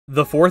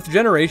The 4th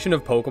generation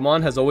of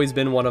Pokemon has always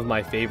been one of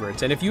my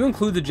favorites, and if you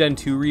include the Gen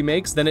 2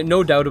 remakes, then it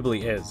no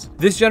doubtably is.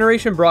 This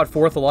generation brought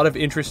forth a lot of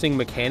interesting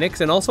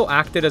mechanics and also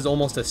acted as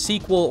almost a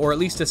sequel or at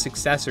least a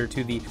successor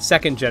to the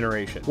 2nd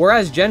generation.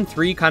 Whereas Gen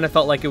 3 kind of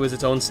felt like it was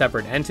its own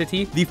separate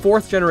entity, the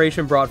 4th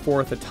generation brought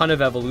forth a ton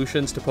of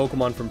evolutions to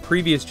Pokemon from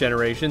previous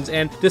generations,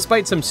 and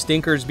despite some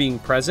stinkers being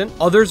present,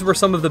 others were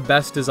some of the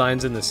best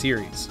designs in the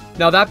series.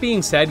 Now that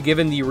being said,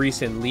 given the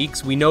recent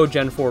leaks, we know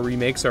Gen 4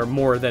 remakes are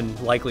more than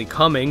likely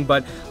coming,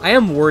 but I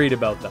am worried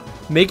about them.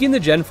 Making the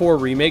Gen 4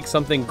 remake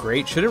something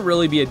great shouldn't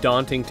really be a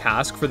daunting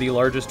task for the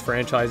largest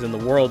franchise in the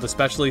world,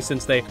 especially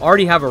since they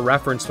already have a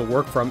reference to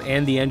work from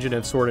and the engine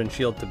of Sword and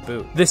Shield to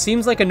boot. This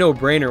seems like a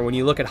no-brainer when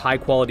you look at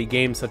high-quality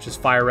games such as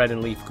Fire Red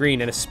and Leaf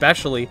Green, and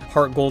especially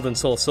Heart Gold and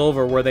Soul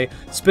Silver, where they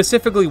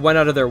specifically went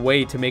out of their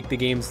way to make the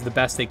games the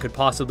best they could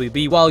possibly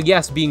be, while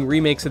yes, being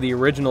remakes of the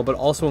original, but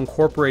also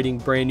incorporating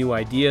brand new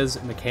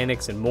ideas,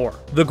 mechanics, and more.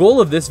 The goal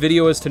of this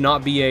video is to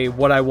not be a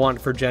what I want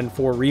for Gen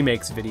 4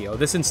 remakes video.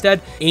 This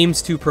instead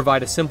aims to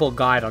provide a simple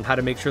guide on how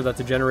to make sure that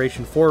the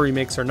Generation 4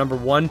 remakes are number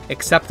 1,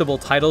 acceptable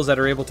titles that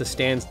are able to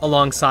stand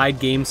alongside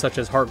games such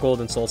as Heart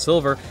Gold and Soul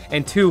Silver,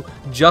 and 2,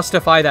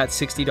 justify that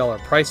 $60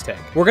 price tag.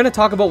 We're going to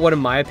talk about what in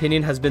my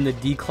opinion has been the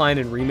decline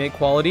in remake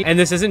quality, and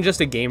this isn't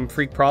just a Game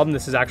Freak problem,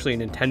 this is actually a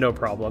Nintendo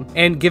problem.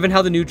 And given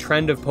how the new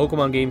trend of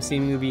Pokemon games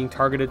seemingly being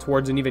targeted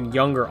towards an even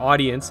younger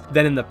audience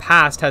than in the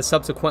past has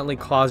subsequently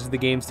caused the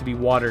games to be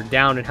watered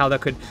down, and how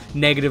that could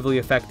negatively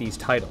affect these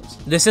titles.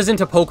 This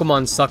isn't a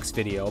Pokemon sucks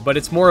video, but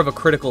it's more of a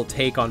critical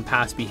take on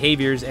past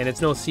behaviors, and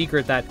it's no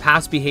secret that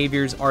past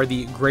behaviors are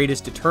the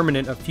greatest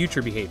determinant of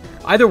future behavior.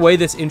 Either way,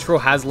 this intro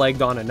has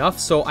lagged on enough,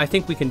 so I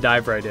think we can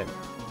dive right in.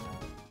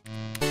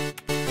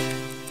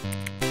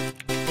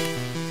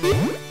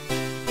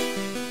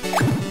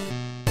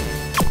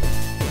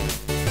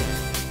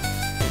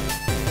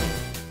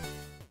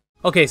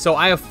 Okay, so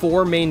I have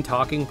 4 main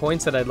talking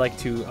points that I'd like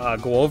to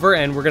go over,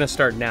 and we're going to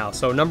start now.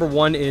 So number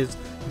 1 is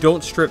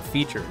don't strip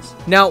features.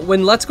 Now,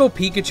 when Let's Go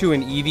Pikachu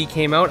and Eevee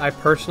came out, I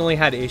personally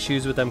had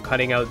issues with them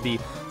cutting out the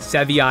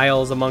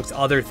Seviiles amongst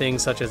other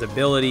things such as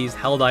abilities,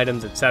 held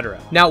items, etc.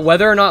 Now,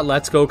 whether or not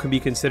Let's Go can be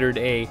considered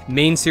a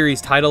main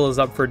series title is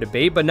up for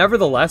debate, but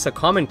nevertheless, a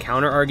common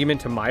counter argument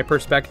to my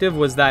perspective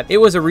was that it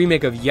was a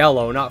remake of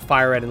Yellow, not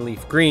Fire Red and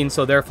Leaf Green,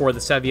 so therefore the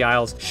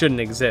Seviiles shouldn't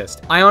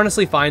exist. I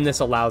honestly find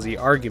this a lousy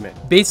argument.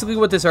 Basically,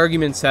 what this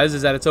argument says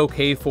is that it's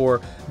okay for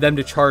them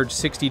to charge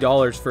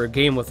 $60 for a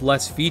game with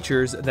less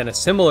features than a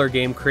similar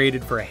game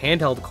created for a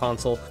handheld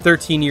console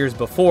 13 years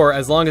before,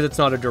 as long as it's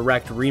not a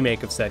direct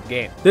remake of said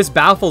game. This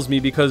baffles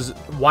me because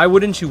why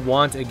wouldn't you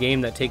want a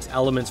game that takes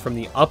elements from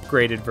the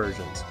upgraded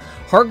versions?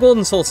 Heart Gold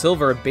and Soul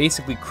Silver are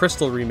basically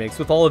Crystal remakes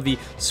with all of the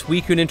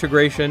Suicune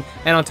integration,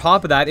 and on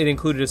top of that, it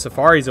included a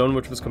Safari Zone,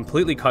 which was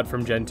completely cut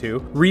from Gen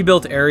 2,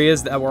 rebuilt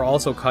areas that were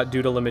also cut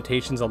due to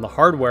limitations on the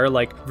hardware,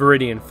 like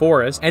Viridian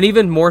Forest, and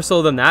even more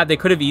so than that, they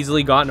could have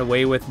easily gotten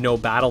away with no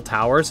Battle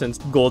Tower since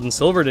Gold and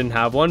Silver didn't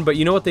have one, but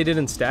you know what they did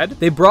instead?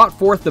 They brought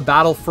forth the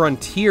Battle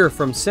Frontier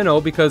from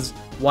Sinnoh because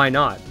why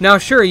not? Now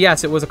sure,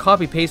 yes, it was a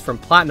copy-paste from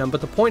Platinum,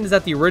 but the point is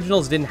that the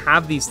originals didn't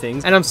have these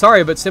things, and I'm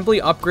sorry, but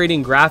simply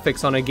upgrading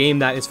graphics on a game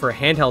that is for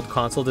a handheld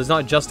console does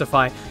not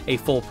justify a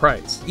full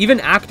price. Even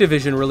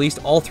Activision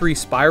released all 3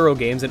 Spyro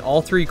games and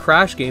all 3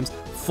 Crash games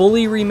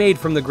fully remade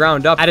from the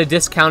ground up at a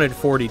discounted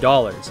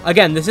 $40.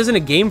 Again, this isn't a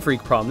Game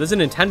Freak problem, this is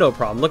a Nintendo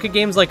problem. Look at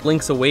games like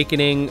Link's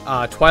Awakening,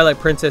 Twilight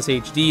Princess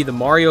HD, the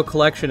Mario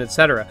Collection,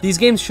 etc. These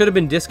games should have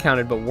been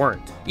discounted but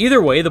weren't.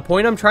 Either way, the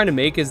point I'm trying to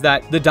make is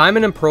that the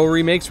Diamond and Pearl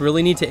remakes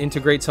really need to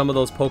integrate some of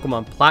those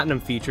Pokemon Platinum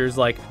features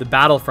like the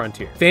Battle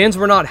Frontier. Fans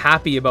were not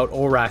happy about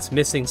ORAS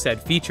missing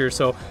said feature,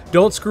 so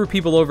don't screw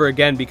people over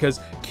again because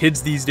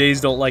kids these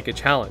days don't like a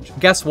challenge.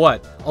 Guess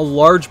what? A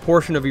large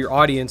portion of your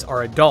audience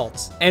are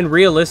adults, and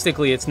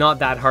realistically, it's not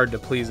that hard to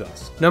please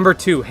us. Number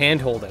 2,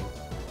 hand-holding.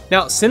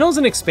 Now, Sinnoh's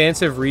an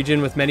expansive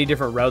region with many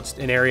different routes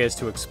and areas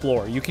to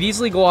explore. You could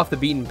easily go off the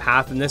beaten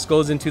path, and this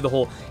goes into the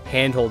whole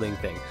hand-holding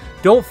thing.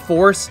 Don't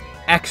force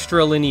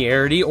extra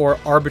linearity or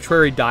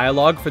arbitrary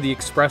dialogue for the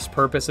express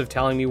purpose of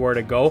telling me where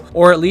to go,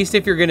 or at least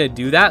if you're gonna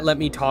do that, let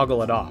me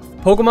toggle it off.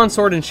 Pokemon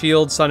Sword and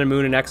Shield, Sun and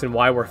Moon, and X and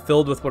Y were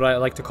filled with what I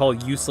like to call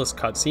useless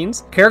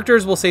cutscenes.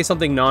 Characters will say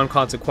something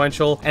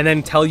non-consequential and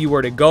then tell you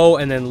where to go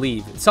and then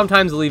leave.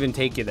 Sometimes they'll even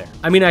take you there.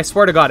 I mean, I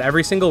swear to God,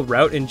 every single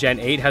route in Gen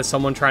 8 has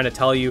someone trying to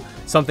tell you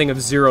something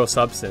of zero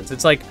substance.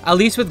 It's like, at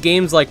least with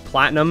games like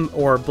Platinum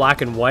or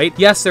Black and White,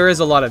 yes, there is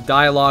a lot of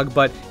dialogue,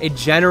 but it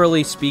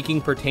generally speaking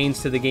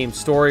pertains to the game's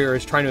story or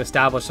is trying to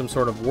establish some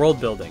sort of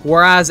world building.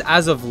 Whereas,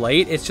 as of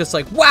late, it's just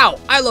like, wow,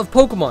 I love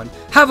Pokemon.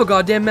 Have a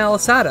goddamn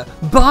Malasada.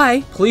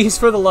 Bye. Please,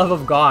 for the love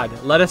of God,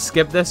 let us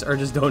skip this or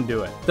just don't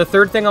do it. The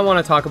third thing I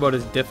want to talk about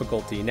is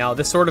difficulty. Now,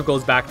 this sort of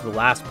goes back to the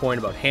last point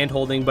about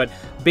hand-holding, but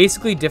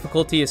basically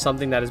difficulty is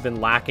something that has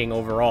been lacking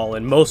overall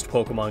in most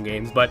Pokemon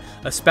games, but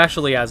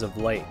especially as of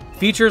late.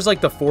 Features like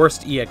the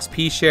forced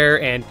EXP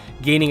share and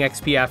gaining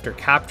XP after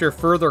capture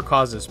further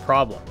causes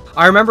problems.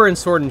 I remember in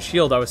Sword and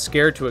Shield I was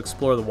scared to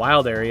explore the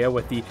wild area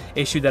with the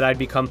issue that I'd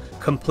become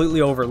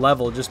completely over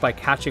leveled just by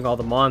catching all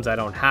the mons I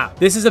don't have.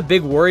 This is a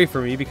big worry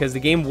for me because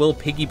the game will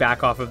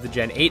piggyback off of the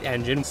Gen 8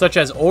 engine, such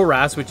as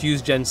ORAS, which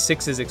used Gen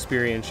 6's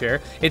experience share.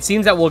 It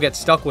seems that we'll get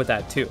stuck with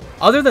that too.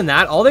 Other than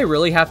that, all they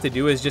really have to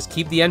do is just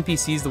keep the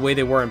NPCs the way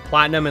they were in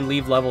Platinum and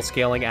leave level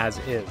scaling as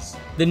is.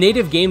 The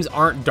native games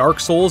aren't Dark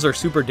Souls or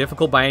super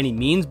difficult by any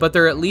means, but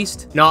they're at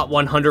least not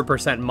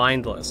 100%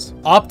 mindless.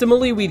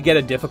 Optimally, we'd get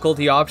a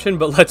difficulty option,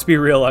 but let's be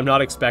real, I'm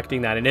not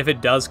expecting that, and if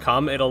it does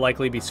come, it'll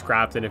likely be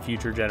scrapped in a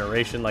future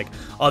generation like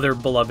other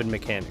beloved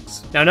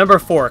mechanics. Now, number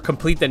 4,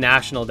 complete the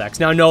national decks.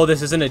 Now, no,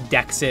 this isn't a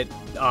Dexit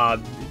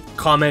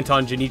comment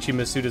on Junichi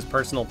Masuda's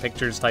personal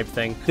pictures type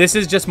thing. This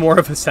is just more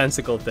of a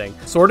sensical thing.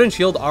 Sword and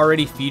Shield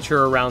already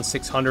feature around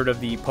 600 of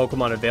the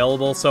Pokemon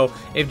available, so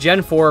if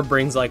Gen 4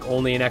 brings like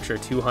only an extra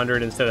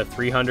 200 instead of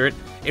 300,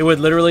 it would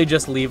literally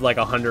just leave like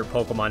 100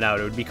 Pokemon out.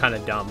 It would be kind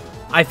of dumb.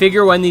 I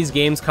figure when these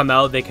games come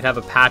out, they could have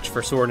a patch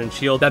for Sword and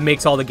Shield that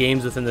makes all the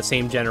games within the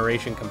same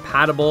generation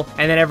compatible,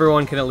 and then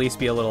everyone can at least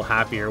be a little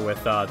happier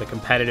with the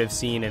competitive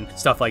scene and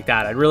stuff like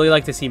that. I'd really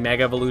like to see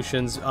Mega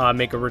Evolutions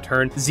make a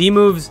return.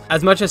 Z-moves,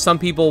 as much as some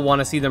people want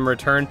to see them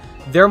return,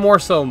 they're more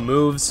so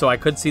moves, so I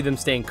could see them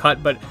staying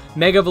cut, but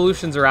Mega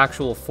Evolutions are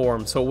actual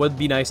forms, so it would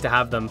be nice to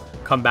have them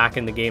come back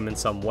in the game in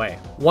some way.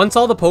 Once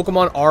all the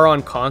Pokemon are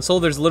on console,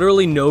 there's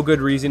literally no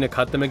good reason to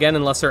cut them again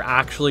unless they're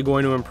actually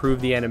going to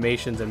improve the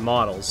animations and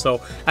models.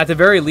 So at the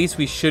very least,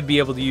 we should be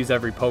able to use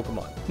every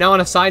Pokemon. Now,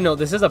 on a side note,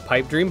 this is a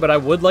pipe dream, but I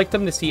would like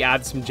them to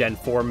add some Gen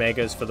 4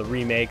 Megas for the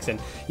remakes,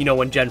 and you know,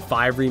 when Gen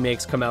 5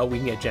 remakes come out, we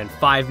can get Gen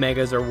 5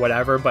 Megas or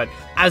whatever, but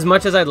as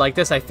much as I'd like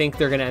this, I think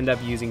they're going to end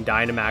up using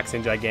Dynamax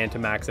and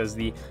Gigantamax as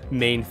the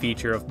main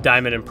feature of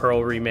Diamond and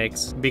Pearl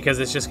remakes, because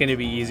it's just going to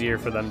be easier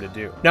for them to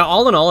do. Now,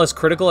 all in all, as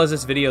critical as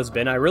this video's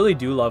been, I really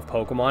do love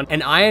Pokemon,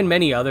 and I and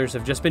many others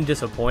have just been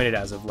disappointed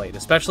as of late,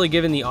 especially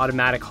given the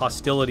automatic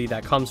hostility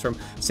that comes from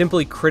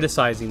simply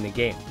criticizing the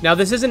game. Now,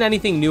 this isn't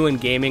anything new in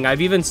gaming.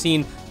 I've even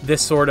seen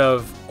this sort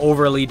of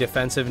overly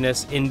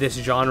defensiveness in this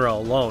genre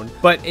alone,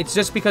 but it's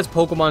just because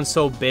Pokemon's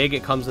so big,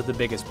 it comes with the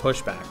biggest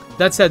pushback.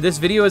 That said, this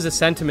video is a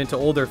sentiment to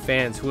older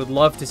fans who would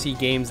love to see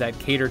games that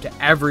cater to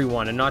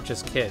everyone and not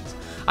just kids.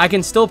 I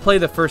can still play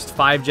the first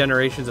 5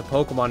 generations of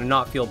Pokemon and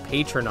not feel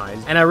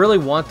patronized, and I really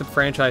want the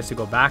franchise to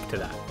go back to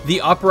that.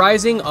 The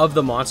uprising of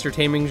the monster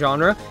taming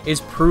genre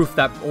is proof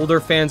that older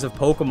fans of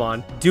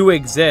Pokemon do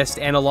exist,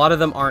 and a lot of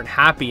them aren't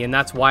happy, and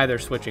that's why they're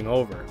switching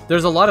over.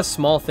 There's a lot of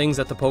small things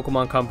that the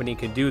Pokemon company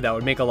could do that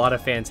would make a lot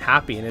of fans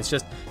happy, and it's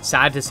just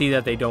sad to see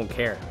that they don't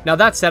care. Now,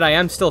 that said, I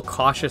am still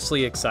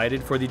cautiously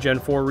excited for the Gen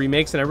 4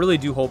 remakes, and I really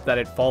do hope that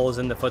it follows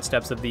in the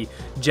footsteps of the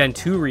Gen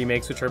 2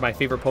 remakes, which are my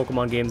favorite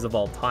Pokemon games of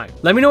all time.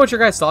 Let me know what your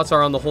guys' thoughts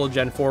are on the whole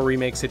Gen 4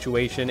 remake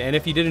situation, and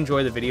if you did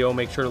enjoy the video,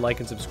 make sure to like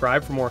and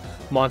subscribe for more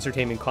monster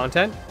taming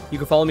content. You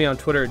can follow me on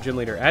Twitter at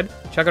GymLeaderEd.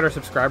 Check out our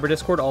subscriber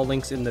Discord, all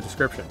links in the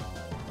description.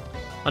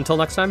 Until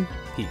next time,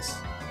 peace.